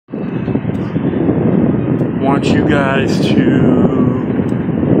want you guys to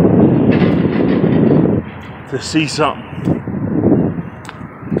see something.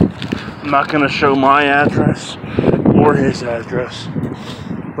 I'm not going to show my address or his address,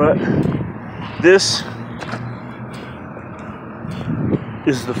 but this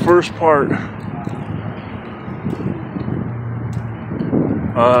is the first part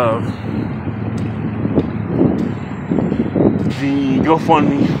of the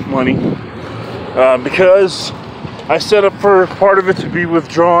GoFundMe money, because I set up for part of it to be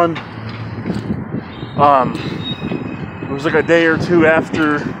withdrawn. It was like a day or two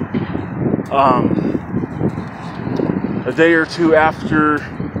after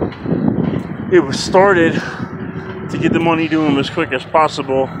it was started, to get the money to him as quick as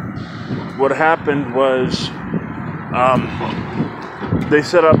possible. What happened was they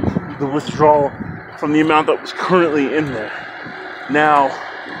set up the withdrawal from the amount that was currently in there. Now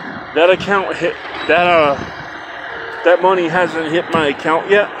that account hit that money hasn't hit my account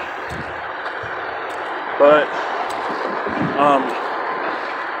yet, but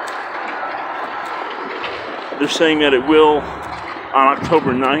they're saying that it will on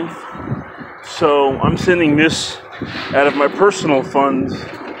October 9th. So I'm sending this out of my personal funds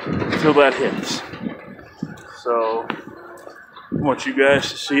until that hits. So I want you guys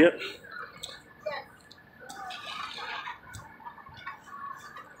to see it.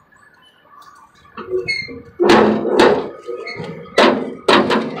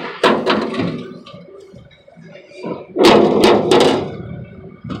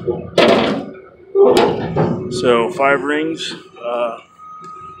 So 5rings,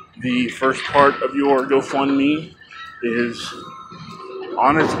 the first part of your GoFundMe is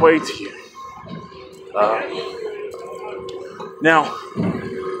on its way to you. Now,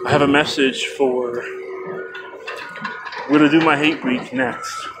 I have a message for, we're going to do my hate week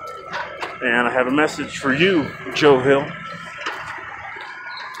next. And I have a message for you, Joe Hill.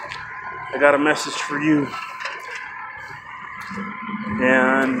 I got a message for you.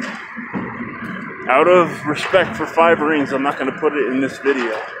 And out of respect for 5rings, I'm not going to put it in this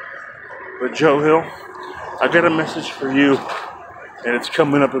video. But Joe Hill, I got a message for you, and it's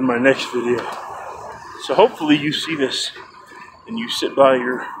coming up in my next video. So hopefully you see this, and you sit by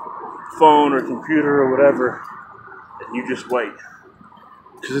your phone or computer or whatever, and you just wait.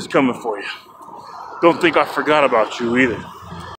 Because it's coming for you. Don't think I forgot about you either.